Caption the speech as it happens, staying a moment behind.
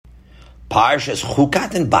Parshas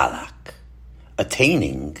Chukat and Balak,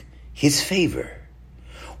 attaining his favor.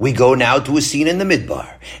 We go now to a scene in the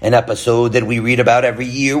Midbar, an episode that we read about every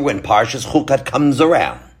year when Parshas Chukat comes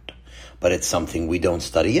around. But it's something we don't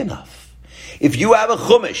study enough. If you have a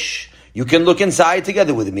Chumash, you can look inside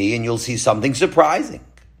together with me and you'll see something surprising.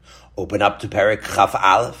 Open up to Perek Chaf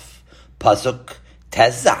Aleph, Pasuk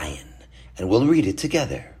Tes Zayin, and we'll read it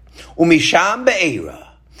together. Umisham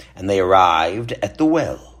Be'era, and they arrived at the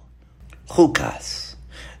well. Chukas.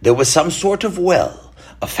 There was some sort of well,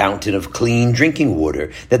 a fountain of clean drinking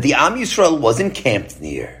water that the Am Yisrael was encamped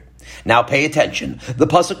near. Now pay attention. The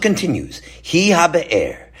pasuk continues. Hi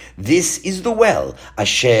habe'er. This is the well.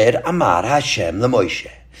 Asher amar Hashem leMoshe,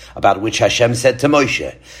 about which Hashem said to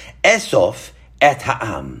Moshe, Esof et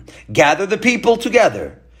ha'am. Gather the people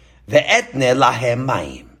together. Ve'etne lahem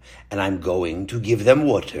mayim. And I'm going to give them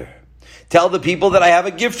water. Tell the people that I have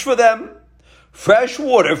a gift for them. Fresh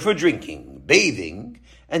water for drinking, bathing,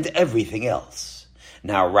 and everything else.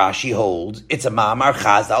 Now Rashi holds, it's a Ma'amar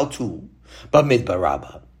Chazal too, but Midbar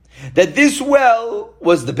Rabbah, that this well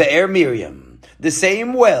was the Be'er Miriam, the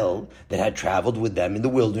same well that had traveled with them in the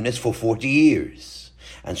wilderness for 40 years.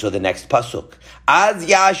 And so the next pasuk, Az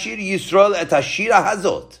Yashir Yisrael et Hashira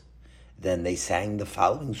Hazot. Then they sang the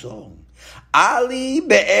following song, Ali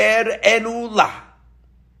Be'er Enulah.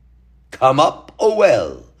 Come up, O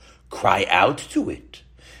well. Cry out to it.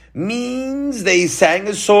 Means they sang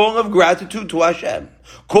a song of gratitude to Hashem.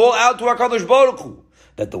 Call out to HaKadosh Baruch Hu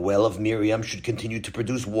that the well of Miriam should continue to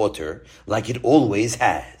produce water like it always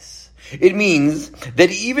has. It means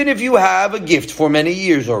that even if you have a gift for many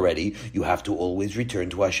years already, you have to always return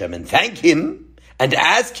to Hashem and thank Him and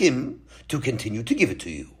ask Him to continue to give it to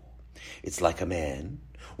you. It's like a man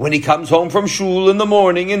when he comes home from shul in the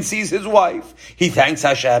morning and sees his wife, he thanks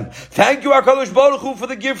Hashem. Thank you, HaKadosh Baruch Hu, for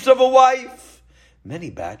the gift of a wife. Many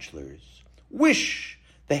bachelors wish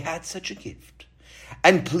they had such a gift.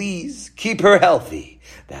 And please keep her healthy.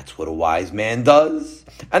 That's what a wise man does.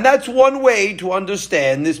 And that's one way to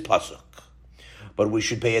understand this pasuk. But we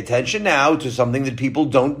should pay attention now to something that people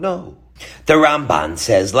don't know. The Ramban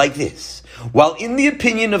says like this. While in the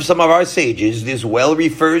opinion of some of our sages, this well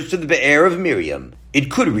refers to the Be'er of Miriam, it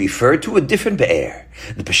could refer to a different Be'er.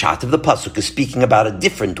 The Peshat of the pasuk is speaking about a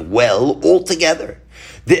different well altogether.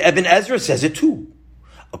 The Ibn Ezra says it too.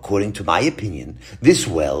 According to my opinion, this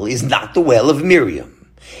well is not the well of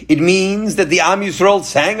Miriam. It means that the Am Yisrael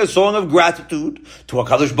sang a song of gratitude to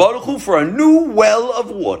HaKadosh Baruch Hu for a new well of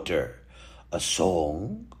water. A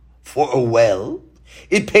song for a well?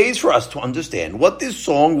 It pays for us to understand what this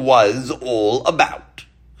song was all about.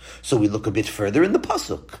 So we look a bit further in the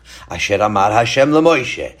pasuk. Asher amar Hashem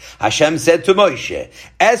leMoshe. Hashem said to Moshe,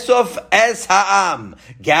 Esof es ha'am.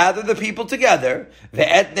 Gather the people together.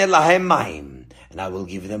 Ve'etne lahem mayim. And I will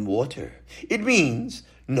give them water. It means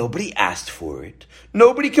nobody asked for it.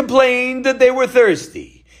 Nobody complained that they were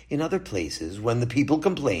thirsty. In other places, when the people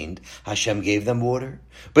complained, Hashem gave them water.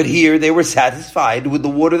 But here they were satisfied with the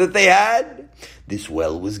water that they had. This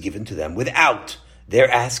well was given to them without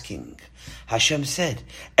their asking. Hashem said,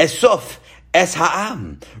 Esof es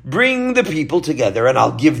ha'am. Bring the people together and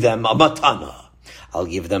I'll give them a matana. I'll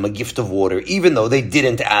give them a gift of water, even though they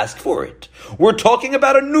didn't ask for it. We're talking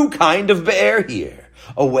about a new kind of be'er here.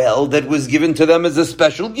 A well that was given to them as a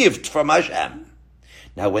special gift from Hashem.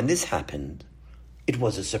 Now when this happened, it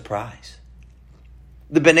was a surprise.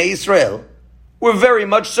 The Bnei Israel were very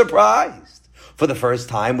much surprised. For the first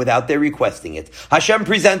time, without their requesting it, Hashem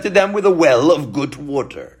presented them with a well of good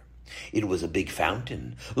water. It was a big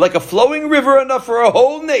fountain, like a flowing river enough for a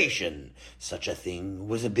whole nation. Such a thing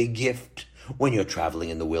was a big gift when you're traveling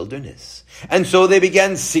in the wilderness. And so they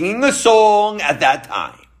began singing a song at that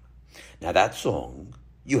time. Now that song,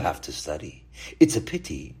 you have to study. It's a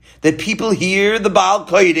pity that people hear the Baal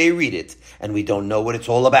Koide read it, and we don't know what it's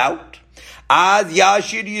all about. Ad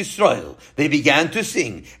Yashir Yisrael, they began to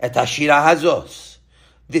sing et Hashira Hazos,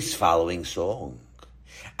 this following song.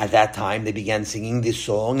 At that time, they began singing this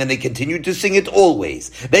song, and they continued to sing it always.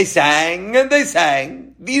 They sang and they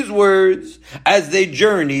sang these words as they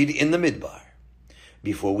journeyed in the Midbar.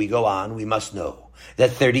 Before we go on, we must know that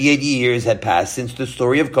 38 years had passed since the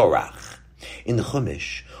story of Korach. In the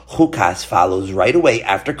Chumash, Chukas follows right away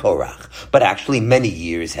after Korach, but actually many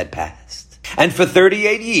years had passed. And for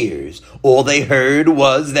 38 years, all they heard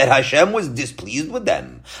was that Hashem was displeased with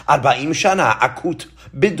them. Arba'im shana akut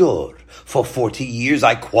bidor. For 40 years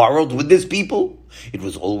I quarreled with this people. It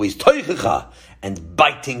was always toichecha and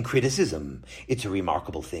biting criticism. It's a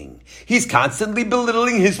remarkable thing. He's constantly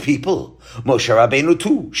belittling his people. Moshe Rabbeinu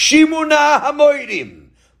too. Shimuna hamoirim.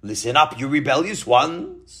 Listen up, you rebellious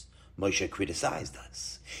ones. Moshe criticized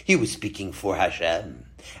us. He was speaking for Hashem,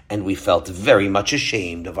 and we felt very much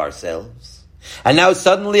ashamed of ourselves. And now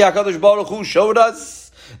suddenly HaKadosh Baruch Hu showed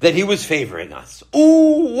us that He was favoring us.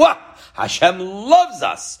 Ooh, Hashem loves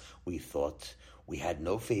us. We thought we had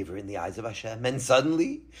no favor in the eyes of Hashem, and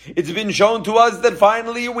suddenly it's been shown to us that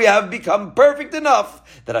finally we have become perfect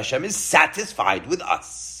enough that Hashem is satisfied with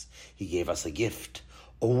us. He gave us a gift,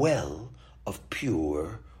 a well of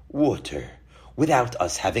pure water, without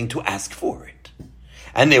us having to ask for it.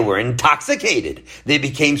 And they were intoxicated. They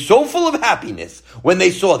became so full of happiness when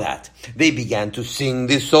they saw that. They began to sing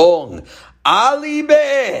this song, Ali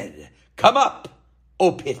Be'er, come up,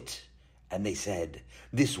 O pit. And they said,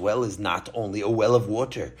 this well is not only a well of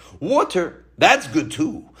water. Water, that's good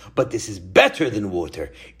too. But this is better than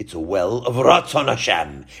water. It's a well of Ratzon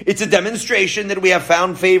Hashem. It's a demonstration that we have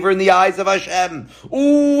found favor in the eyes of Hashem.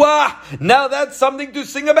 Ooh, now that's something to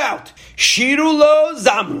sing about. Shirulo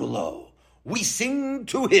Zamrulo. We sing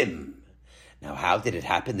to Him. Now, how did it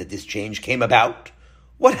happen that this change came about?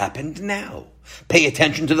 What happened now? Pay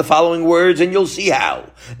attention to the following words and you'll see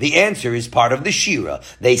how. The answer is part of the Shira.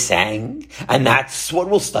 They sang, and that's what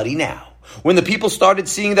we'll study now. When the people started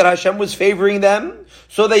seeing that Hashem was favoring them,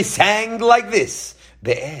 so they sang like this.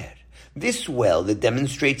 Be'er, this well that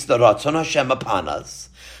demonstrates the Ratzon Hashem upon us.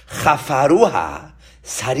 Chafaruha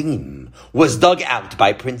Sarim was dug out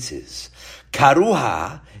by princes.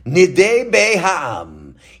 Karuha Nidei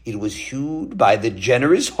Beha'am. It was hewed by the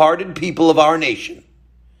generous-hearted people of our nation.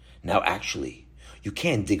 Now actually, you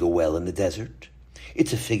can't dig a well in the desert.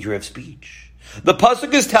 It's a figure of speech. The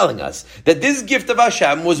Pasuk is telling us that this gift of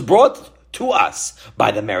Hashem was brought to us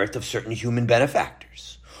by the merit of certain human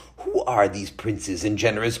benefactors. Who are these princes and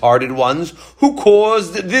generous-hearted ones who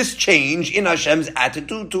caused this change in Hashem's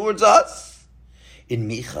attitude towards us? In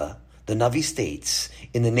Micha, the Navi states,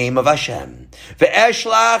 in the name of Hashem,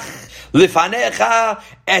 Ve'eshlach lifanecha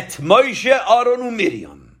et Moshe, Aaron, and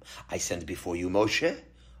Miriam. I sent before you Moshe,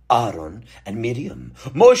 Aaron, and Miriam.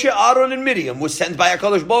 Moshe, Aaron, and Miriam was sent by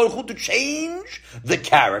HaKadosh Baruch Hu to change the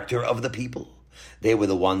character of the people. They were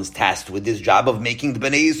the ones tasked with this job of making the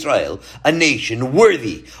Bnei Israel a nation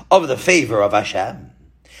worthy of the favor of Hashem.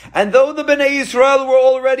 And though the Bnei Israel were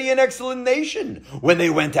already an excellent nation when they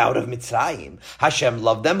went out of Mitzrayim, Hashem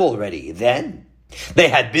loved them already then. They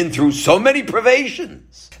had been through so many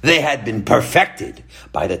privations. They had been perfected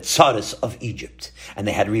by the tzaras of Egypt, and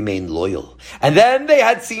they had remained loyal. And then they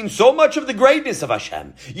had seen so much of the greatness of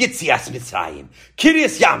Hashem, Yitzias Mitzrayim,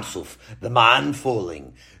 Kiryas Yamsuf, the man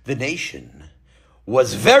falling. The nation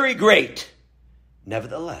was very great.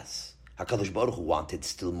 Nevertheless, HaKadosh Baruch Hu wanted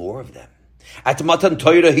still more of them. At Matan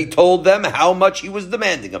Torah, He told them how much He was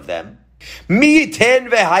demanding of them. Mi yiten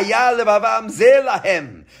v'haya levavam ze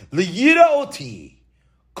lahem liyira oti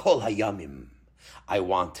kol hayamim. I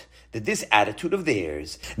want that this attitude of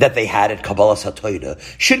theirs that they had at Kabbalas HaTorah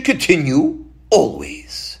should continue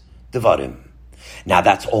always. Devarim. Now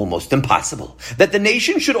that's almost impossible. That the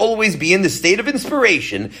nation should always be in the state of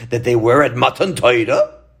inspiration that they were at Matan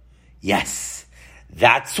Torah? Yes,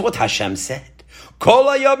 that's what Hashem said. Kol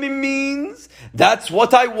hayamim means that's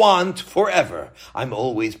what I want forever. I'm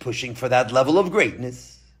always pushing for that level of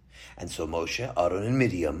greatness. And so Moshe, Aaron, and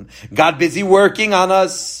Miriam got busy working on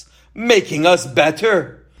us, making us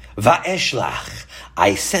better. Va'eshlach,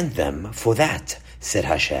 I sent them for that, said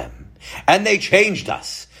Hashem. And they changed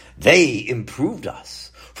us. They improved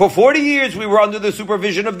us. For 40 years we were under the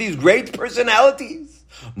supervision of these great personalities.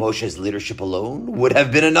 Moshe's leadership alone would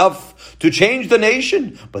have been enough to change the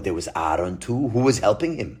nation, but there was Aaron too who was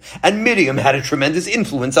helping him, and Miriam had a tremendous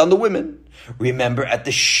influence on the women. Remember at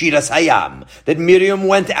the Shiras Hayam that Miriam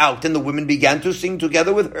went out and the women began to sing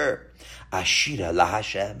together with her. Ashira la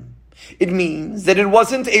Hashem. It means that it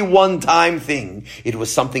wasn't a one-time thing. It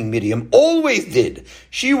was something Miriam always did.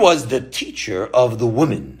 She was the teacher of the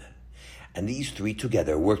women. And these three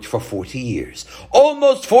together worked for 40 years.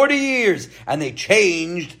 Almost 40 years. And they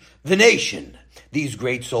changed the nation. These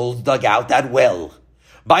great souls dug out that well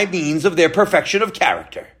by means of their perfection of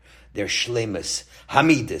character, their shlemus,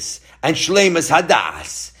 hamidus, and shlemus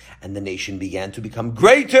hadas. And the nation began to become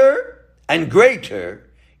greater and greater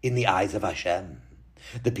in the eyes of Hashem.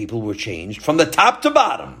 The people were changed from the top to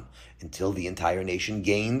bottom until the entire nation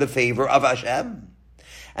gained the favor of Hashem.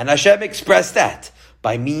 And Hashem expressed that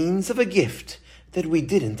by means of a gift that we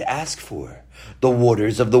didn't ask for. The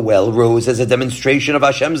waters of the well rose as a demonstration of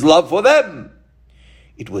Hashem's love for them.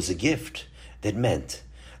 It was a gift that meant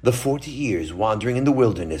the 40 years wandering in the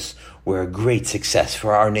wilderness were a great success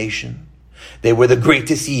for our nation. They were the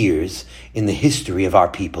greatest years in the history of our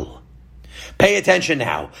people. Pay attention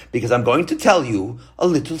now, because I'm going to tell you a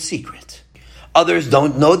little secret. Others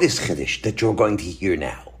don't know this chiddush that you're going to hear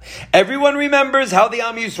now. Everyone remembers how the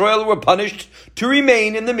Am Yisrael were punished to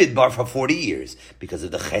remain in the Midbar for 40 years because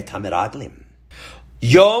of the Chet HaMeraglim.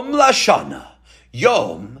 Yom Lashana.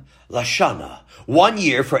 Yom Lashana. 1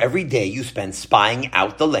 year for every day you spend spying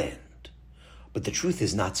out the land. But the truth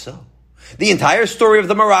is not so. The entire story of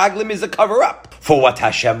the Meraglim is a cover-up for what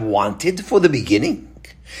Hashem wanted for the beginning.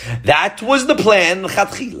 That was the plan,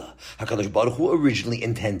 Chatchila. HaKadosh Baruch Hu originally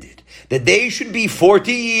intended that they should be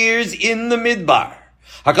 40 years in the Midbar.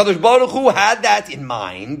 HaKadosh Baruch Hu had that in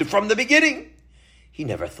mind from the beginning. He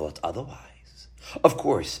never thought otherwise. Of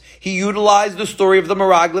course, he utilized the story of the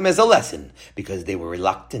Meraglim as a lesson because they were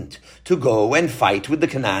reluctant to go and fight with the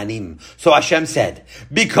Canaanim. So Hashem said,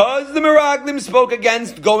 because the Meraglim spoke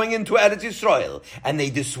against going into Eretz Yisrael and they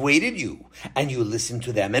dissuaded you and you listened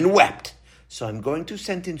to them and wept, so I'm going to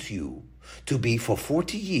sentence you to be for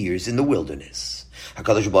 40 years in the wilderness.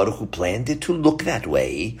 HaKadosh Baruch Hu planned it to look that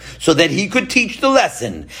way so that he could teach the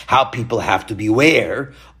lesson how people have to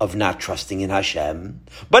beware of not trusting in Hashem.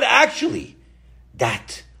 But actually,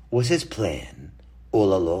 that was his plan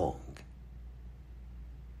all along.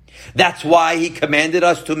 That's why he commanded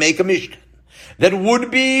us to make a Mishkan that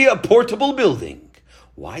would be a portable building.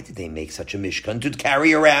 Why did they make such a Mishkan to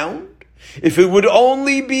carry around? If it would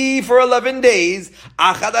only be for 11 days,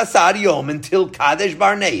 Achad Asar Yom, until Kadesh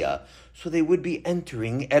Barnea, so they would be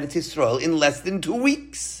entering Eretz Yisrael in less than 2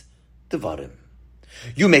 weeks. Devarim.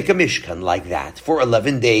 You make a Mishkan like that for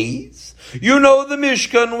 11 days? You know the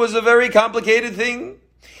Mishkan was a very complicated thing.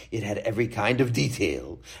 It had every kind of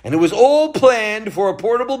detail, and it was all planned for a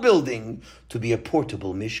portable building to be a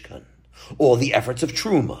portable Mishkan. All the efforts of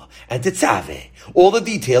Truma and Tetzaveh, all the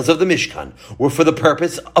details of the Mishkan were for the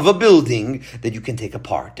purpose of a building that you can take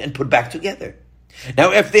apart and put back together.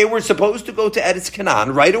 Now, if they were supposed to go to Eretz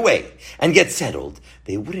Canaan right away and get settled,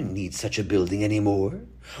 they wouldn't need such a building anymore.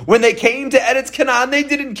 When they came to Eretz Canaan, they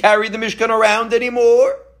didn't carry the Mishkan around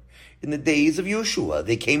anymore. In the days of Yeshua,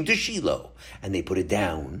 they came to Shiloh and they put it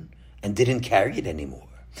down and didn't carry it anymore.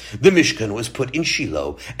 The Mishkan was put in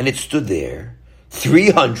Shiloh and it stood there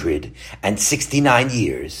 369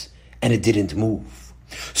 years, and it didn't move.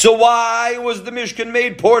 So why was the Mishkan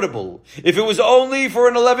made portable if it was only for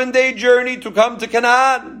an 11-day journey to come to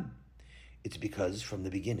Canaan? It's because from the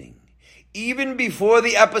beginning, even before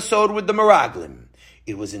the episode with the Meraglim,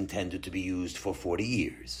 it was intended to be used for 40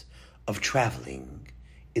 years of traveling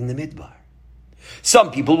in the Midbar.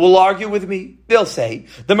 Some people will argue with me. They'll say,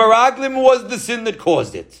 the Meraglim was the sin that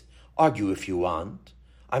caused it. Argue if you want.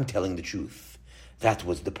 I'm telling the truth. That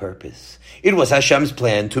was the purpose. It was Hashem's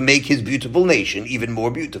plan to make his beautiful nation even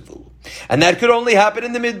more beautiful. And that could only happen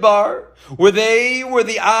in the Midbar, where they were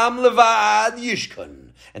the Am Levad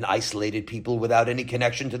Yishkon, an isolated people without any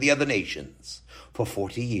connection to the other nations. For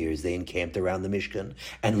 40 years they encamped around the Mishkan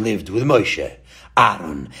and lived with Moshe,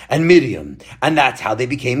 Aaron, and Miriam, and that's how they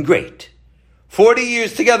became great. 40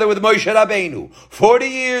 years together with Moshe Rabbeinu, 40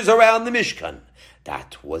 years around the Mishkan.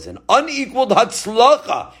 That was an unequaled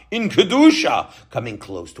hatzlacha in Kedusha, coming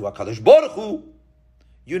close to HaKadosh Baruch Hu.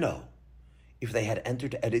 You know, if they had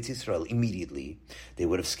entered Eretz Yisrael immediately, they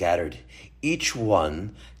would have scattered, each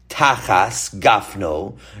one tachas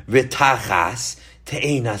gafno v'tachas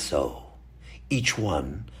te'enaso, each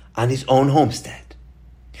one on his own homestead.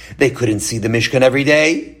 They couldn't see the Mishkan every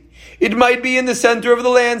day. It might be in the center of the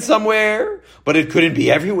land somewhere, but it couldn't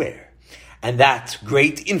be everywhere. And that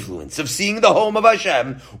great influence of seeing the home of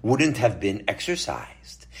Hashem wouldn't have been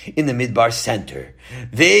exercised in the Midbar center.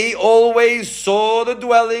 They always saw the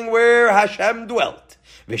dwelling where Hashem dwelt.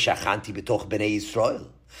 V'shachanti b'toch b'nei Yisrael.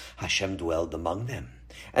 Hashem dwelled among them.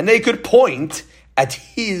 And they could point at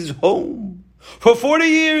his home. For 40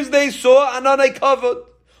 years they saw Ananei Kavod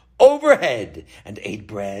overhead and ate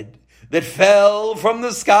bread that fell from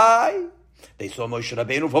the sky. They saw Moshe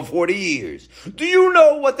Rabbeinu for 40 years. Do you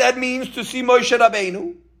know what that means to see Moshe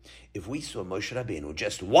Rabbeinu? If we saw Moshe Rabbeinu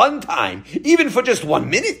just one time, even for just 1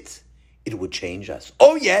 minute, it would change us.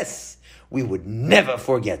 Oh yes, we would never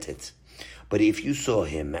forget it. But if you saw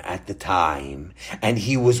him at the time, and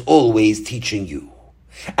he was always teaching you,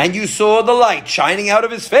 and you saw the light shining out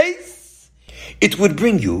of his face, it would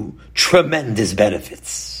bring you tremendous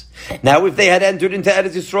benefits. Now, if they had entered into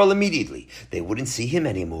Eretz Yisrael immediately, they wouldn't see him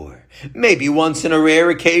anymore. Maybe once in a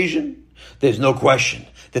rare occasion. There's no question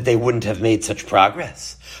that they wouldn't have made such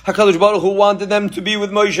progress. HaKadosh Baruch Hu wanted them to be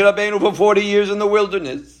with Moshe Rabbeinu for 40 years in the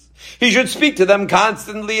wilderness. He should speak to them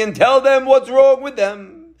constantly and tell them what's wrong with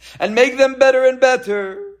them and make them better and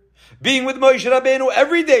better. Being with Moshe Rabbeinu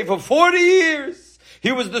every day for 40 years,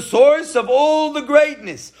 he was the source of all the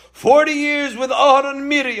greatness. 40 years with Aaron and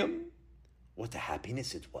Miriam. What a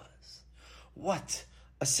happiness it was. What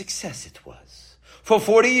a success it was. For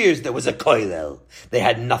 40 years there was a koilel. They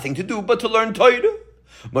had nothing to do but to learn Torah.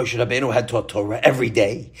 Moshe Rabbeinu had taught Torah every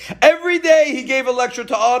day. Every day he gave a lecture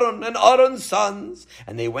to Aaron and Aaron's sons,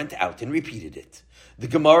 and they went out and repeated it. The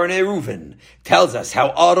Gemara in Eruvin tells us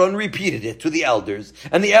how Aaron repeated it to the elders,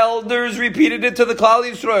 and the elders repeated it to the Klal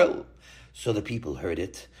Yisrael. So the people heard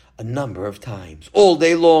it a number of times. All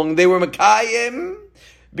day long they were Mekayim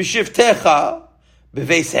b'shivtecha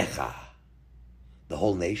b'veisecha. The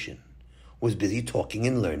whole nation was busy talking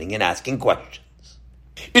and learning and asking questions.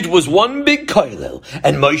 It was one big koilel,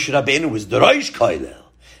 and Moshe Rabbeinu was the Rosh Koilel.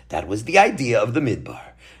 That was the idea of the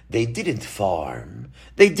Midbar. They didn't farm.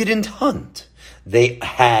 They didn't hunt. They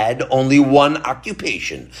had only one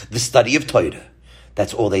occupation, the study of Torah.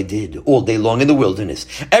 That's all they did, all day long in the wilderness.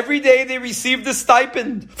 Every day they received a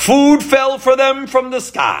stipend. Food fell for them from the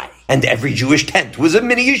sky. And every Jewish tent was a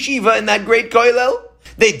mini yeshiva in that great koilel.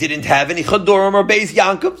 They didn't have any Chadorim or Beis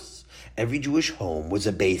Yankovs. Every Jewish home was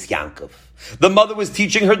a Beis Yankov. The mother was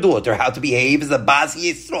teaching her daughter how to behave as a Bas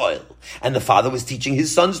Yisrael, and the father was teaching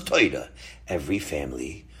his sons Torah. Every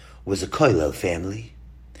family was a koilel family.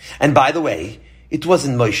 And by the way, it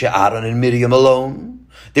wasn't Moshe, Aaron, and Miriam alone.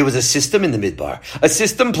 There was a system in the Midbar, a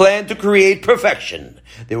system planned to create perfection.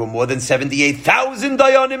 There were more than 78,000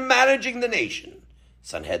 Dayanim managing the nation.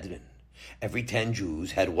 Sanhedrin. Every 10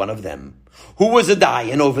 Jews had one of them, who was a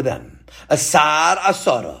Dayan over them, a Sar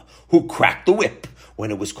Asara, who cracked the whip when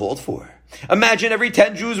it was called for. Imagine every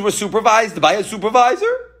 10 Jews were supervised by a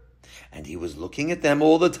supervisor. And he was looking at them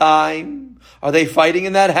all the time. Are they fighting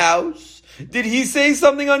in that house? Did he say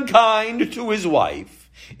something unkind to his wife?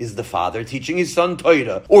 Is the father teaching his son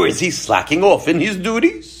Torah, or is he slacking off in his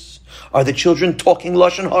duties? Are the children talking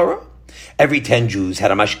Lashon Hara? Every 10 Jews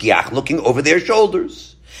had a mashgiach looking over their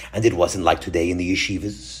shoulders. And it wasn't like today in the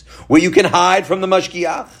yeshivas, where you can hide from the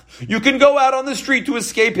mashgiach. You can go out on the street to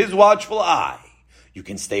escape his watchful eye. You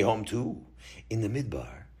can stay home too. In the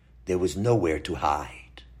Midbar, there was nowhere to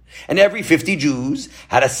hide. And every 50 Jews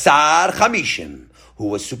had a Sar Chamishim, who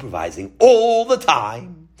was supervising all the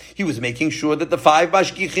time. He was making sure that the 5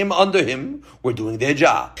 mashgichim under him were doing their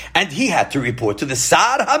job. And he had to report to the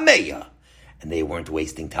Sar HaMeya. And they weren't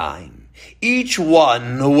wasting time. Each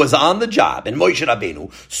one who was on the job, and Moshe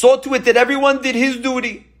Rabbeinu saw to it that everyone did his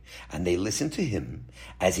duty. And they listened to him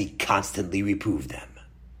as he constantly reproved them.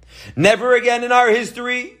 Never again in our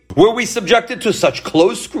history were we subjected to such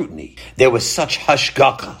close scrutiny. There was such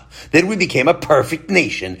hashgacha that we became a perfect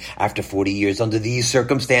nation after 40 years under these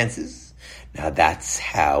circumstances. Now that's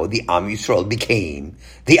how the Am Yisrael became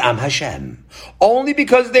the Am Hashem. Only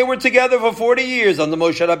because they were together for 40 years under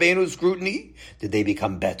Moshe Rabbeinu's scrutiny did they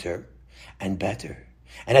become better and better.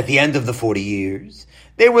 And at the end of the 40 years,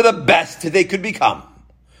 they were the best they could become.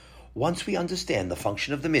 Once we understand the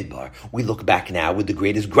function of the Midbar, we look back now with the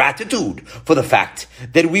greatest gratitude for the fact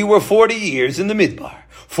that we were 40 years in the Midbar.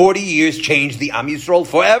 40 years changed the Am Yisrael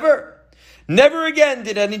forever. Never again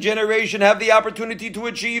did any generation have the opportunity to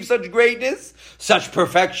achieve such greatness, such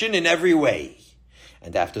perfection in every way.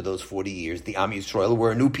 And after those 40 years, the Am Yisrael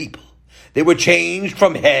were a new people. They were changed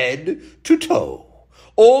from head to toe.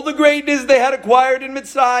 All the greatness they had acquired in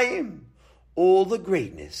Mitzrayim, all the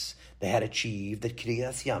greatness they had achieved at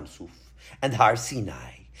Kriyas Yamsuf and Har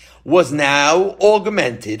Sinai was now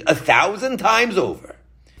augmented 1,000 times over.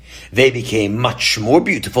 They became much more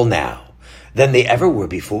beautiful now than they ever were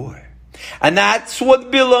before. And that's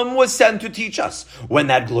what Bilam was sent to teach us when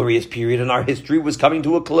that glorious period in our history was coming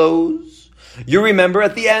to a close. You remember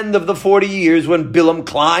at the end of the 40 years when Bilam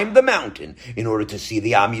climbed the mountain in order to see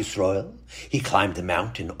the Am Yisrael? He climbed the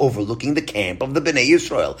mountain overlooking the camp of the Bnei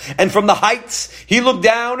Yisrael. And from the heights, he looked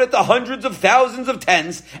down at the hundreds of thousands of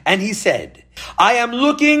tents and he said, I am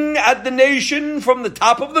looking at the nation from the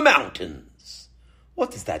top of the mountains.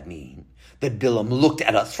 What does that mean? That Bilam looked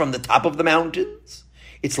at us from the top of the mountains?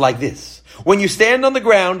 It's like this. When you stand on the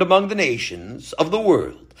ground among the nations of the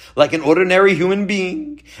world, like an ordinary human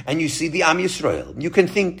being, and you see the Am Yisrael, you can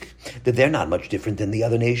think that they're not much different than the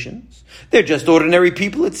other nations. They're just ordinary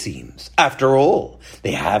people, it seems. After all,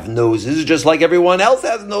 they have noses just like everyone else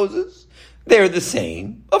has noses. They're the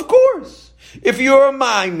same, of course. If you're a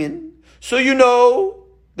Maimon, so you know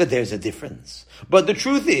that there's a difference. But the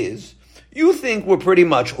truth is, you think we're pretty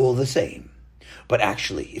much all the same. But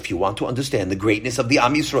actually, if you want to understand the greatness of the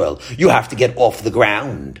Am Yisrael, you have to get off the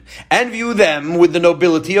ground and view them with the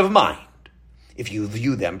nobility of mind. If you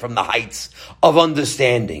view them from the heights of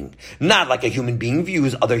understanding, not like a human being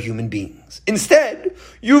views other human beings. Instead,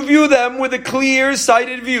 you view them with a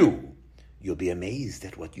clear-sighted view. You'll be amazed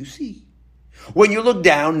at what you see. When you look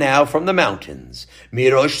down now from the mountains,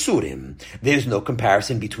 Mirosh Surim, there's no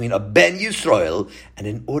comparison between a Ben Yisrael and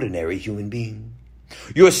an ordinary human being.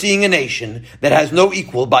 You're seeing a nation that has no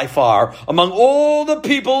equal by far among all the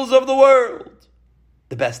peoples of the world.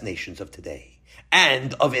 The best nations of today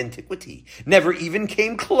and of antiquity never even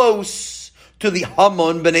came close to the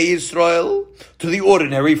Hamon B'nai Yisrael, to the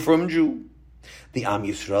ordinary frum Jew. The Am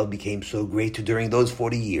Yisrael became so great during those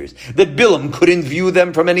 40 years that Bilam couldn't view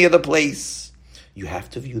them from any other place. You have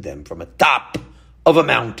to view them from the top of a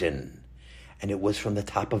mountain. And it was from the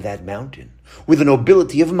top of that mountain, with a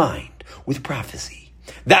nobility of mind, with prophecy.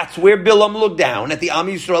 That's where Bilam looked down at the Am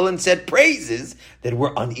Yisrael and said praises that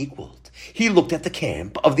were unequaled. He looked at the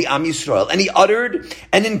camp of the Am Yisrael and he uttered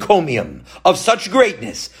an encomium of such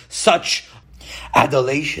greatness, such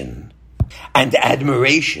adulation and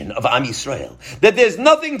admiration of Am Yisrael, that there's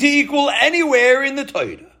nothing to equal anywhere in the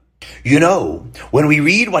Torah. You know, when we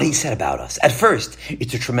read what he said about us, at first,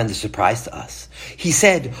 it's a tremendous surprise to us. He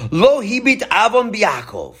said, Lo hibit avon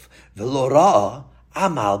b'Yakov, v'lo ra'a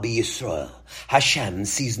amal b'Yisrael. Hashem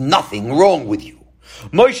sees nothing wrong with you.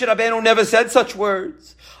 Moshe Rabbeinu never said such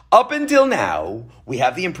words. Up until now, we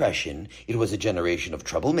have the impression it was a generation of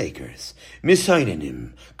troublemakers,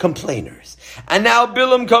 misoinim, complainers. And now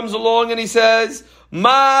Bilam comes along and he says,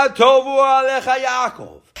 Ma tovu alecha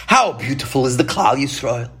Yaakov. How beautiful is the Klal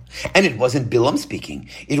Yisrael. And it wasn't Bilam speaking,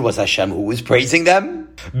 it was Hashem who was praising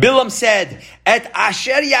them. Bilam said, Et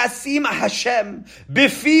asher yasim Hashem,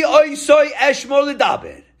 bifi oisoi eshmo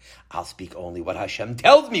ledaber. I'll speak only what Hashem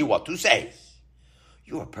tells me what to say.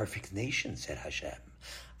 You're a perfect nation, said Hashem.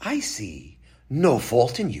 I see no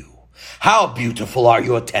fault in you. How beautiful are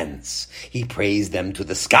your tents. He praised them to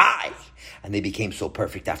the sky. And they became so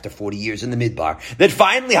perfect after 40 years in the Midbar that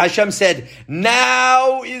finally Hashem said,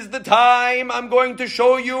 now is the time. I'm going to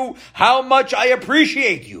show you how much I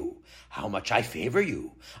appreciate you, how much I favor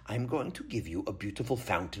you. I'm going to give you a beautiful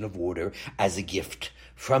fountain of water as a gift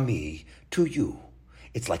from me to you.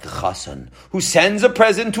 It's like a chassan who sends a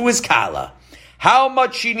present to his kala. How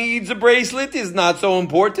much she needs a bracelet is not so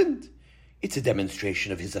important. It's a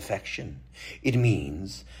demonstration of his affection. It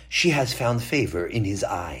means she has found favor in his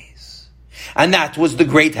eyes. And that was the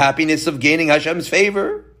great happiness of gaining Hashem's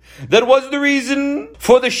favor. That was the reason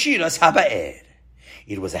for the Shiras Haba'er.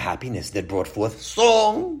 It was a happiness that brought forth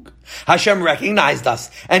song. Hashem recognized us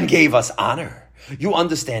and gave us honor. You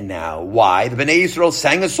understand now why the Bnei Yisrael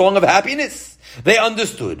sang a song of happiness. They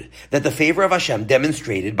understood that the favor of Hashem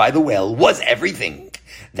demonstrated by the well was everything.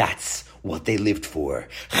 That's what they lived for.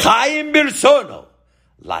 Chaim birsono.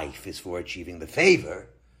 Life is for achieving the favor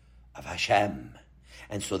of Hashem.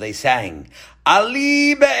 And so they sang,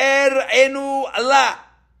 Ali be'er enu ala.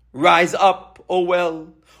 Rise up, O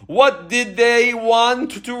well. What did they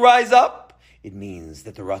want to rise up? It means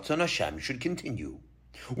that the Ratzon Hashem should continue.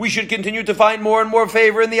 We should continue to find more and more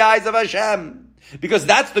favor in the eyes of Hashem. Because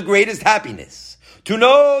that's the greatest happiness. To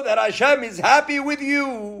know that Hashem is happy with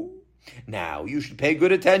you. Now, you should pay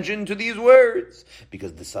good attention to these words.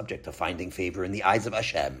 Because the subject of finding favor in the eyes of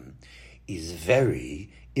Hashem is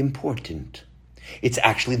very important. It's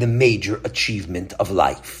actually the major achievement of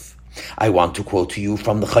life. I want to quote to you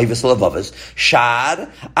from the Chayvus Levavos,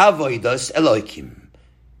 Shar Avodas Elokim,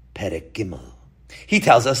 Perek Gimel. He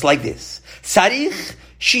tells us like this, Sarich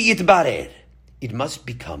Shiyit Barer. It must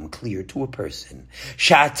become clear to a person,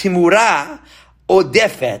 Shatimura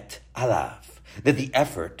Odefet Alav, that the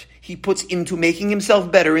effort he puts into making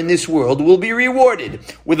himself better in this world will be rewarded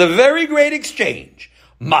with a very great exchange,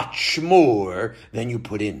 much more than you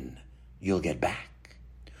put in. You'll get back.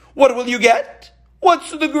 What will you get?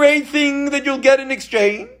 What's the great thing that you'll get in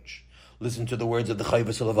exchange? Listen to the words of the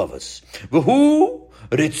Chayvus Levavos. V'hu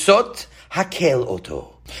ritzot hakel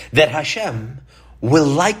oto. That Hashem will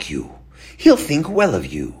like you. He'll think well of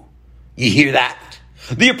you. You hear that?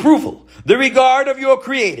 The approval, the regard of your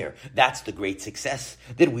Creator. That's the great success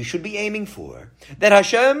that we should be aiming for. That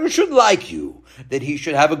Hashem should like you. That He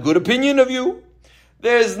should have a good opinion of you.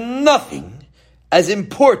 There's nothing as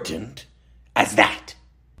important as that.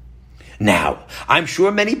 Now, I'm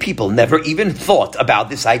sure many people never even thought about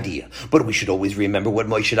this idea, but we should always remember what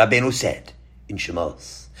Moshe Rabbeinu said in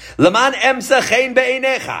Shemos. Laman emsa chen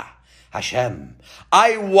be'einecha. Hashem,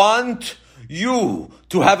 I want you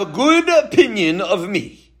to have a good opinion of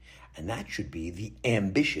me. And that should be the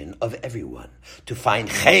ambition of everyone, to find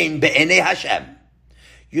chen be'enei Hashem.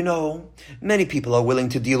 You know, many people are willing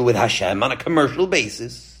to deal with Hashem on a commercial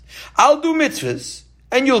basis. I'll do mitzvahs,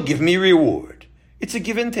 and you'll give me reward. It's a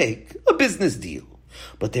give and take, a business deal.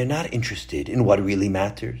 But they're not interested in what really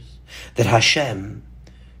matters, that Hashem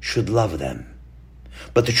should love them.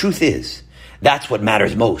 But the truth is, that's what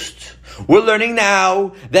matters most. We're learning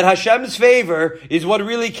now that Hashem's favor is what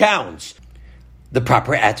really counts. The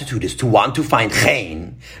proper attitude is to want to find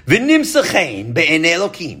chen, v'nimsa chen be'enei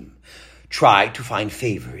Elokim. Try to find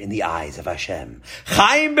favor in the eyes of Hashem.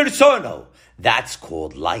 Chaim bersono. That's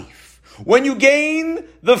called life. When you gain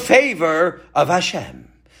the favor of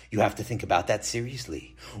Hashem, you have to think about that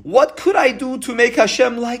seriously. What could I do to make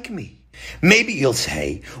Hashem like me? Maybe you'll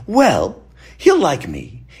say, well, He'll like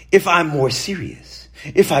me if I'm more serious,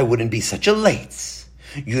 if I wouldn't be such a lates.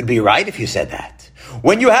 You'd be right if you said that.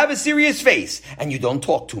 When you have a serious face and you don't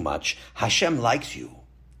talk too much, Hashem likes you.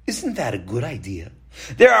 Isn't that a good idea?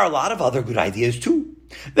 There are a lot of other good ideas too.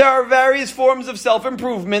 There are various forms of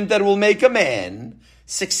self-improvement that will make a man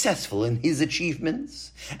successful in his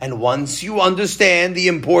achievements. And once you understand the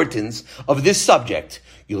importance of this subject,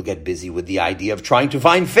 you'll get busy with the idea of trying to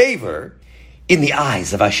find favor in the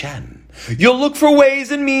eyes of Hashem. You'll look for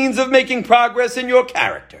ways and means of making progress in your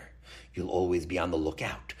character. You'll always be on the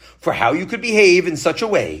lookout for how you could behave in such a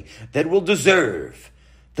way that will deserve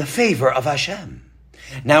the favor of Hashem.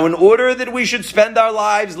 Now, in order that we should spend our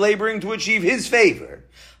lives laboring to achieve His favor,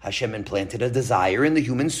 Hashem implanted a desire in the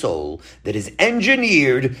human soul that is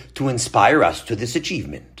engineered to inspire us to this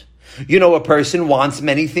achievement. You know, a person wants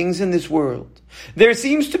many things in this world. There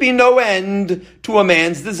seems to be no end to a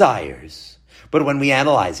man's desires. But when we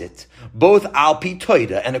analyze it, both al pi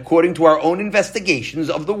Toida and according to our own investigations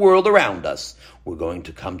of the world around us, we're going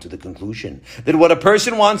to come to the conclusion that what a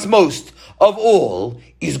person wants most of all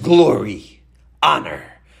is glory,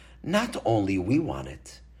 honor. Not only we want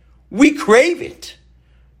it, we crave it.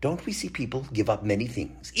 Don't we see people give up many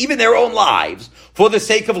things, even their own lives, for the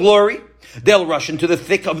sake of glory? They'll rush into the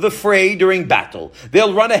thick of the fray during battle.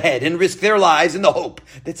 They'll run ahead and risk their lives in the hope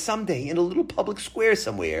that someday in a little public square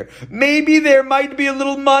somewhere, maybe there might be a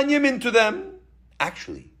little monument to them.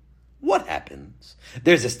 Actually, what happens?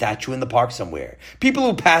 There's a statue in the park somewhere. People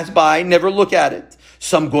who pass by never look at it.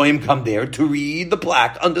 Some goyim come there to read the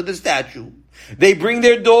plaque under the statue. They bring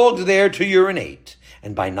their dogs there to urinate.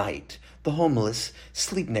 And by night, the homeless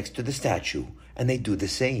sleep next to the statue, and they do the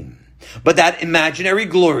same. But that imaginary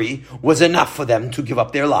glory was enough for them to give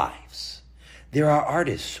up their lives. There are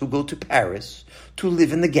artists who go to Paris to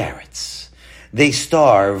live in the garrets. They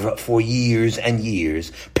starve for years and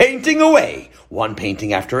years, painting away, one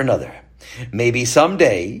painting after another. Maybe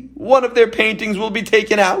someday, one of their paintings will be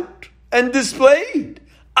taken out and displayed.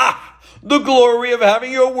 The glory of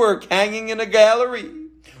having your work hanging in a gallery.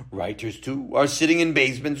 Writers, too, are sitting in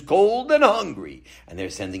basements cold and hungry, and they're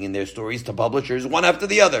sending in their stories to publishers one after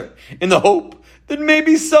the other, in the hope that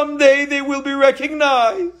maybe someday they will be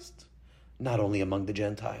recognized. Not only among the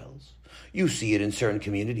Gentiles. You see it in certain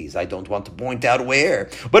communities. I don't want to point out where,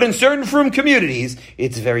 but in certain frum communities,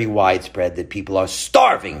 it's very widespread that people are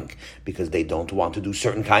starving because they don't want to do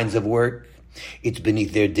certain kinds of work. It's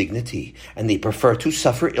beneath their dignity, and they prefer to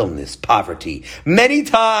suffer illness, poverty. Many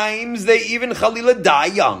times they even Khalila die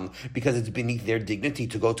young because it's beneath their dignity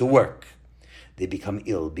to go to work. They become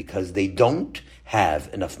ill because they don't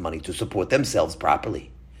have enough money to support themselves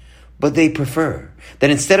properly. But they prefer that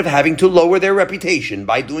instead of having to lower their reputation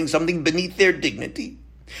by doing something beneath their dignity,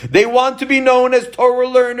 they want to be known as Torah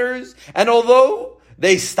learners, and although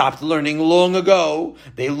they stopped learning long ago,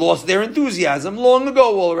 they lost their enthusiasm long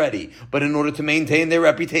ago already. But in order to maintain their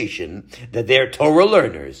reputation that they're Torah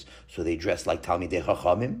learners, so they dress like Talmidei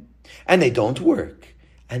Chachamim, and they don't work.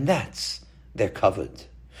 And that's their kavod.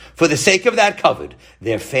 For the sake of that kavod,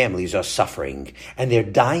 their families are suffering, and they're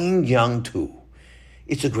dying young too.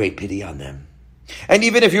 It's a great pity on them. And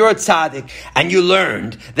even if you're a tzaddik and you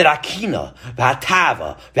learned that akina,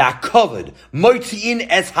 v'hatava, v'hakavod, moitziin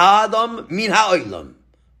es ha'adam min ha'olam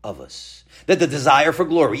of us, that the desire for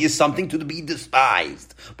glory is something to be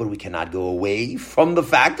despised, but we cannot go away from the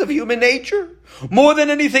fact of human nature. More than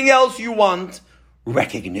anything else, you want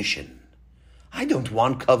recognition. I don't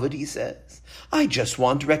want kavod, he says. I just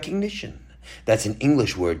want recognition. That's an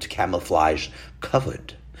English word to camouflage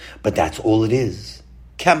kavod, but that's all it is.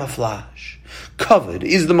 Camouflage. Kavod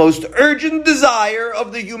is the most urgent desire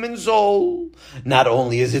of the human soul. Not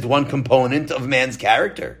only is it one component of man's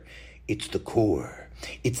character, it's the core.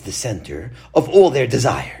 It's the center of all their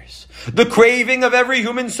desires. The craving of every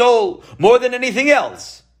human soul, more than anything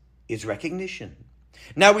else, is recognition.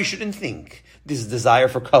 Now we shouldn't think this desire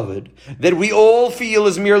for kavod that we all feel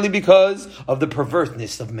is merely because of the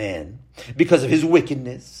perverseness of man, because of his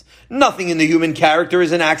wickedness. Nothing in the human character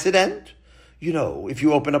is an accident. You know, if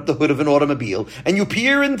you open up the hood of an automobile and you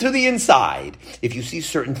peer into the inside, if you see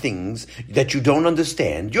certain things that you don't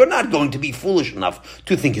understand, you're not going to be foolish enough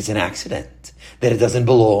to think it's an accident, that it doesn't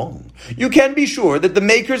belong. You can be sure that the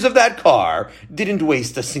makers of that car didn't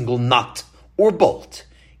waste a single nut or bolt.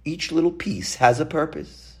 Each little piece has a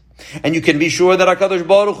purpose. And you can be sure that HaKadosh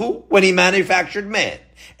Baruch Hu, when he manufactured man,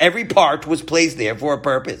 every part was placed there for a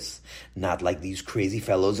purpose. Not like these crazy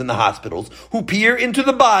fellows in the hospitals who peer into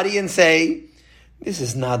the body and say, this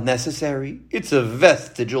is not necessary. It's a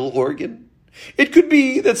vestigial organ. It could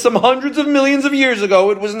be that some hundreds of millions of years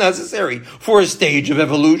ago it was necessary for a stage of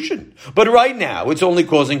evolution. But right now it's only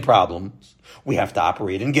causing problems. We have to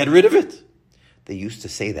operate and get rid of it. They used to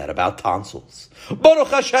say that about tonsils. Baruch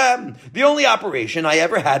Hashem, the only operation I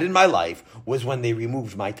ever had in my life was when they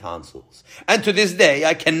removed my tonsils. And to this day,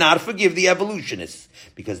 I cannot forgive the evolutionists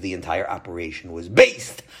because the entire operation was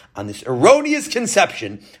based on this erroneous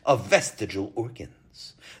conception of vestigial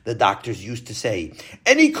organs. The doctors used to say,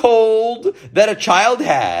 any cold that a child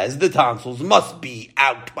has, the tonsils must be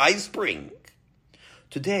out by spring.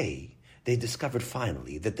 Today, they discovered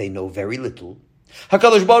finally that they know very little.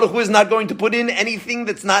 HaKadosh Baruch Hu is not going to put in anything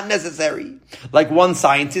that's not necessary. Like one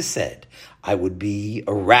scientist said, I would be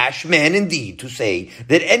a rash man indeed to say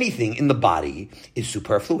that anything in the body is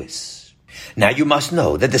superfluous. Now you must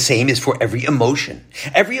know that the same is for every emotion.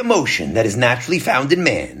 Every emotion that is naturally found in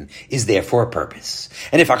man is there for a purpose.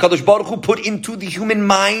 And if HaKadosh Baruch Hu put into the human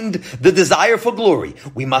mind the desire for glory,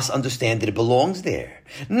 we must understand that it belongs there.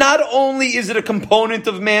 Not only is it a component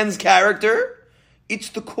of man's character, it's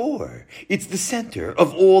the core. It's the center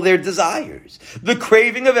of all their desires. The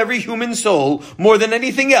craving of every human soul, more than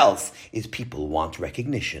anything else, is people want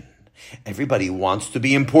recognition. Everybody wants to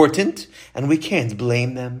be important, and we can't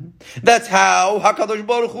blame them. That's how HaKadosh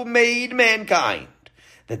Baruch Hu made mankind.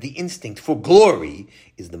 That the instinct for glory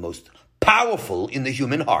is the most powerful in the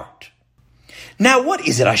human heart. Now, what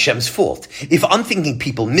is it Hashem's fault if unthinking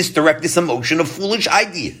people misdirect this emotion of foolish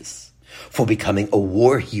ideas? For becoming a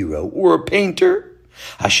war hero or a painter?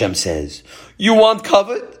 Hashem says, you want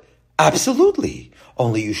kavod? Absolutely.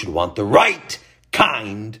 Only you should want the right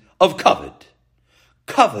kind of kavod.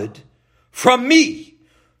 Kavod from me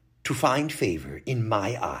to find favor in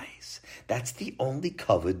my eyes. That's the only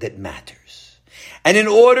kavod that matters. And in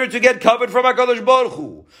order to get kavod from HaKadosh Baruch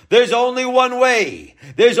Hu, there's only one way.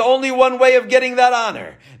 There's only one way of getting that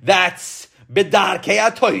honor. That's b'darkei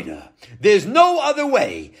HaTorah. There's no other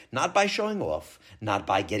way. Not by showing off, not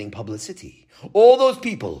by getting publicity. All those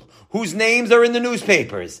people whose names are in the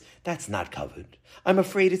newspapers, that's not kavod. I'm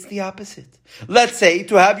afraid it's the opposite. Let's say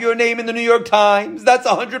to have your name in the New York Times, that's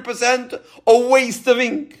 100% a waste of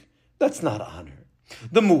ink. That's not honor.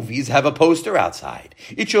 The movies have a poster outside.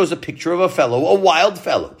 It shows a picture of a fellow, a wild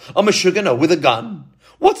fellow, a meshugano with a gun.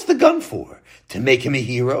 What's the gun for? To make him a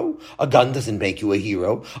hero? A gun doesn't make you a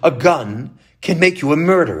hero. A gun can make you a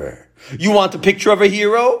murderer. You want a picture of a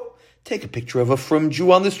hero? Take a picture of a frum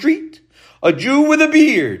Jew on the street. A Jew with a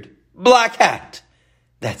beard, black hat.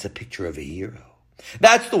 That's a picture of a hero.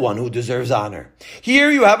 That's the one who deserves honor. Here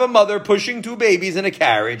you have a mother pushing 2 babies in a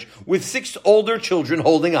carriage with 6 older children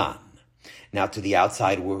holding on. Now to the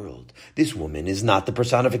outside world, this woman is not the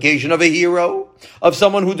personification of a hero, of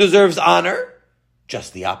someone who deserves honor.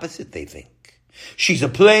 Just the opposite, they think. She's a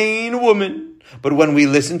plain woman. But when we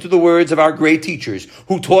listen to the words of our great teachers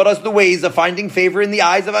who taught us the ways of finding favor in the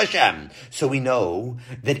eyes of Hashem, so we know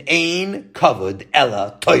that Ein Kavod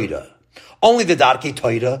Ella Torah. Only the Darkei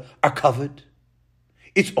Torah are kavod.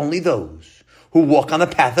 It's only those who walk on the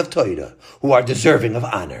path of Torah who are deserving of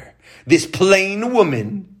honor. This plain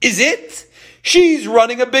woman is it. She's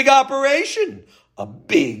running a big operation, a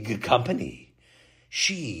big company.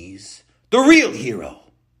 She's the real hero.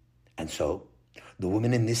 And so, the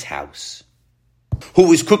woman in this house,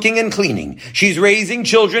 who is cooking and cleaning, she's raising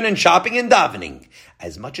children and shopping and davening.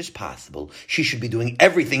 As much as possible, she should be doing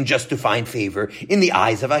everything just to find favor in the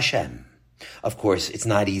eyes of Hashem. Of course, it's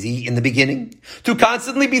not easy in the beginning to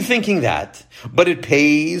constantly be thinking that, but it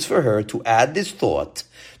pays for her to add this thought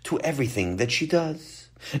to everything that she does.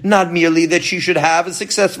 Not merely that she should have a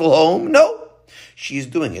successful home, no. She is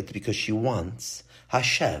doing it because she wants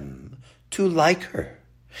Hashem to like her.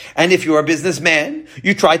 And if you're a businessman,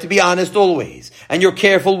 you try to be honest always, and you're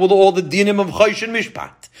careful with all the dinim of Chosh and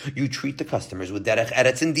Mishpat. You treat the customers with derech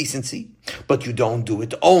eretz and decency, but you don't do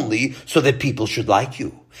it only so that people should like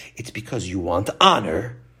you. It's because you want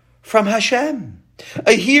honor from Hashem.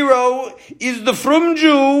 A hero is the frum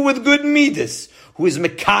Jew with good midas, who is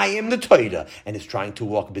mekayim the Torah and is trying to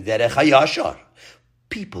walk b'derech hayashar.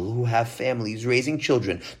 People who have families raising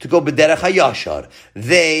children to go b'derech hayashar,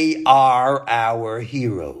 they are our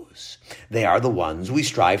heroes. They are the ones we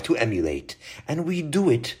strive to emulate, and we do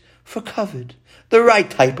it for kavod, the right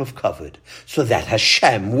type of kavod, so that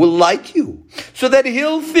Hashem will like you, so that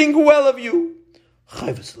He'll think well of you.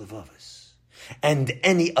 Chayvus levavus. And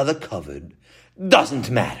any other kavod doesn't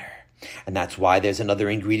matter. And that's why there's another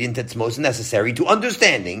ingredient that's most necessary to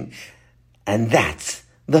understanding, and that's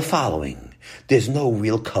the following. There's no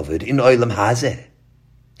real kavod in Olam Hazeh.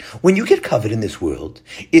 When you get kavod in this world,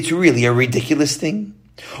 it's really a ridiculous thing.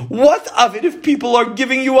 What of it if people are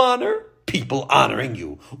giving you honor? People honoring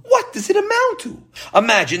you. What does it amount to?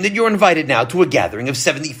 Imagine that you're invited now to a gathering of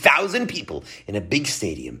 70,000 people in a big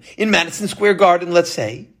stadium, in Madison Square Garden, let's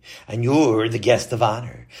say, and you're the guest of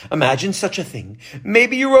honor. Imagine such a thing.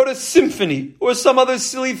 Maybe you wrote a symphony or some other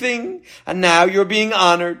silly thing, and now you're being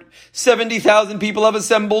honored. 70,000 people have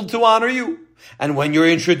assembled to honor you. And when you're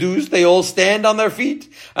introduced, they all stand on their feet,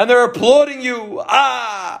 and they're applauding you.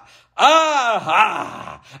 Ah! Ah!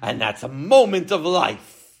 Ah! And that's a moment of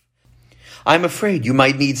life. I'm afraid you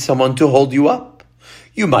might need someone to hold you up.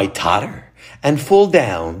 You might totter and fall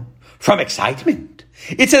down from excitement.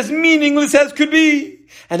 It's as meaningless as could be.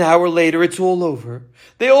 An hour later, it's all over.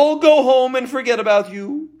 They all go home and forget about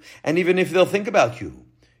you. And even if they'll think about you,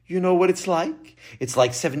 you know what it's like? It's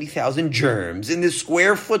like 70,000 germs in this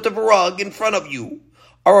square foot of rug in front of you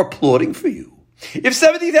are applauding for you. If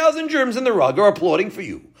 70,000 germs in the rug are applauding for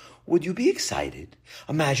you, would you be excited?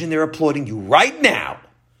 Imagine they're applauding you right now.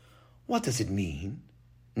 What does it mean?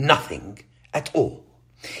 Nothing at all.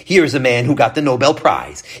 Here is a man who got the Nobel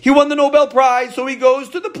Prize. He won the Nobel Prize, so he goes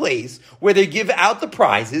to the place where they give out the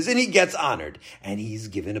prizes and he gets honored. And he's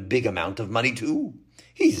given a big amount of money too.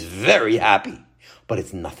 He's very happy, but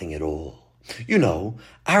it's nothing at all. You know,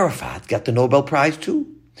 Arafat got the Nobel Prize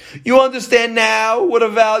too. You understand now what a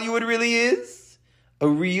value it really is? A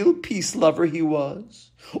real peace lover he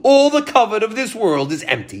was. All the kavod of this world is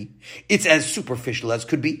empty. It's as superficial as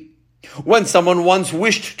could be. When someone once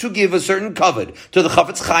wished to give a certain kavod to the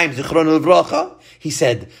Chafetz Chaim Zichrono Livracha, he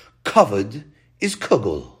said, kavod is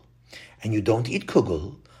kugel, and you don't eat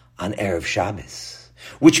kugel on Erev Shabbos,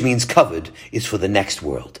 which means kavod is for the next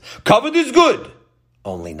world. Kavod is good,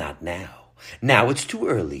 only not now. Now it's too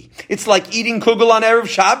early. It's like eating kugel on Erev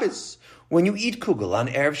Shabbos. When you eat kugel on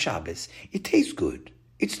Erev Shabbos, it tastes good.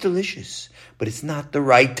 It's delicious, but it's not the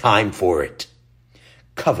right time for it.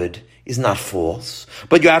 Kavod is not false,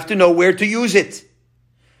 but you have to know where to use it.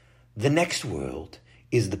 The next world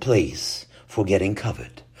is the place for getting kavod.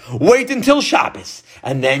 Wait until Shabbos,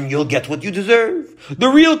 and then you'll get what you deserve. The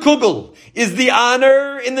real kugel is the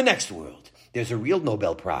honor in the next world. There's a real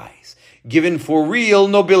Nobel Prize given for real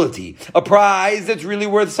nobility, a prize that's really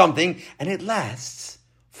worth something, and it lasts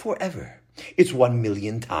forever. It's 1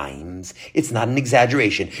 million times. It's not an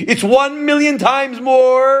exaggeration. It's 1 million times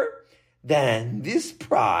more than this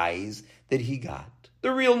prize that he got.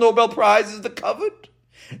 The real Nobel Prize is the kavod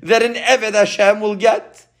that an Eved Hashem will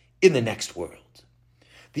get in the next world.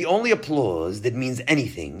 The only applause that means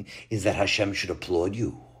anything is that Hashem should applaud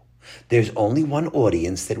you. There's only one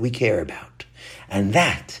audience that we care about, and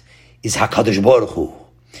that is HaKadosh Baruch Hu.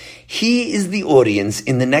 He is the audience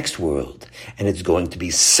in the next world, and it's going to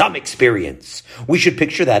be some experience. We should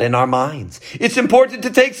picture that in our minds. It's important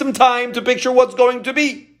to take some time to picture what's going to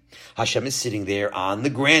be. Hashem is sitting there on the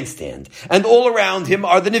grandstand, and all around him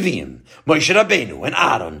are the Nevi'im, Moshe Rabbeinu and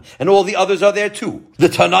Aaron, and all the others are there too. The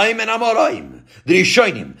Tanaim and Amoraim, the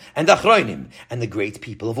Rishonim and the Achronim, and the great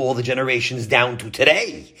people of all the generations down to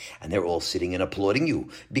today. And they're all sitting and applauding you,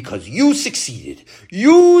 because you succeeded.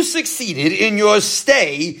 You succeeded in your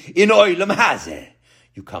stay in Olam Hazeh.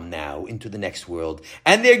 You come now into the next world,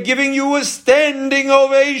 and they're giving you a standing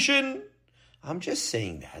ovation. I'm just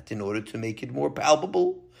saying that in order to make it more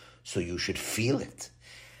palpable, so you should feel it.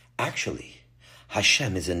 Actually,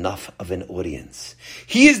 Hashem is enough of an audience.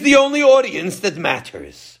 He is the only audience that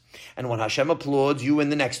matters. And when Hashem applauds you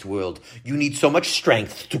in the next world, you need so much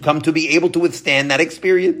strength to come to be able to withstand that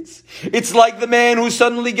experience. It's like the man who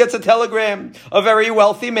suddenly gets a telegram. A very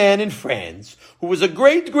wealthy man in France, who was a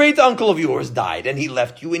great-great-uncle of yours, died, and he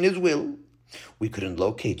left you in his will. We couldn't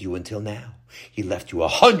locate you until now. He left you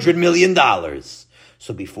 $100 million.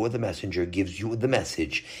 So before the messenger gives you the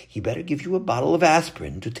message, he better give you a bottle of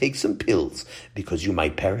aspirin to take some pills, because you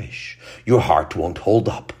might perish. Your heart won't hold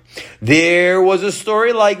up. There was a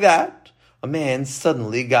story like that. A man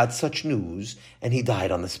suddenly got such news, and he died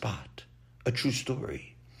on the spot. A true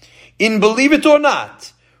story. In Believe It or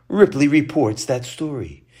Not, Ripley reports that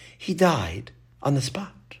story. He died on the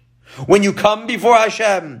spot. When you come before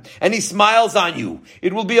Hashem and he smiles on you,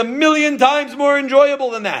 it will be 1,000,000 times more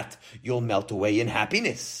enjoyable than that. You'll melt away in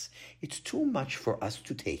happiness. It's too much for us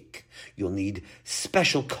to take. You'll need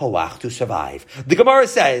special koach to survive. The Gemara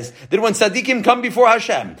says that when tzaddikim come before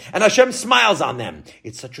Hashem and Hashem smiles on them,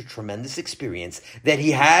 it's such a tremendous experience that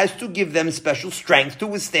he has to give them special strength to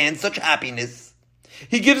withstand such happiness.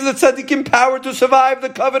 He gives the tzaddikim power to survive the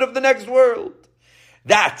kavod of the next world.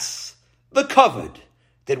 That's the kavod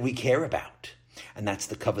that we care about. And that's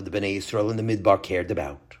the kavod the Bnei Yisrael in the Midbar cared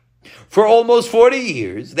about. For almost 40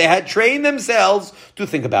 years, they had trained themselves to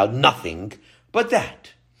think about nothing but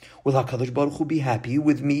that. Will HaKadosh Baruch Hu be happy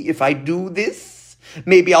with me if I do this?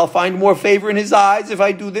 Maybe I'll find more favor in his eyes if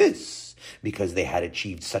I do this. Because they had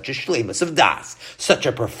achieved such a shleimus of das, such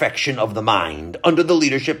a perfection of the mind, under the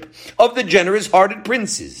leadership of the generous-hearted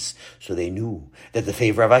princes. So they knew that the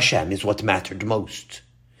favor of Hashem is what mattered most.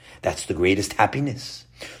 That's the greatest happiness.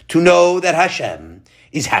 To know that Hashem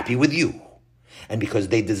is happy with you. And because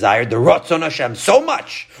they desired the Ratzon Hashem so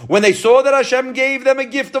much, when they saw that Hashem gave them a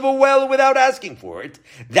gift of a well without asking for it,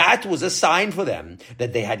 that was a sign for them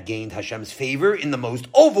that they had gained Hashem's favor in the most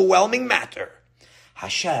overwhelming matter.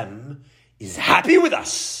 Hashem is happy with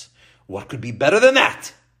us. What could be better than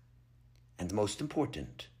that? And most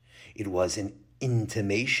important, it was an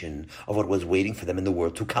intimation of what was waiting for them in the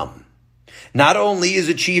world to come. Not only is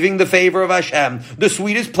achieving the favor of Hashem the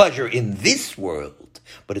sweetest pleasure in this world,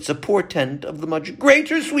 but it's a portent of the much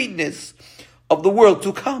greater sweetness of the world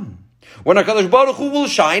to come, when HaKadosh Baruch Hu will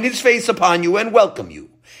shine his face upon you and welcome you.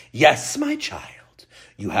 Yes, my child,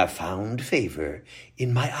 you have found favor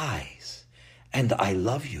in my eyes, and I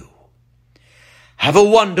love you. Have a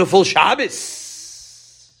wonderful Shabbos.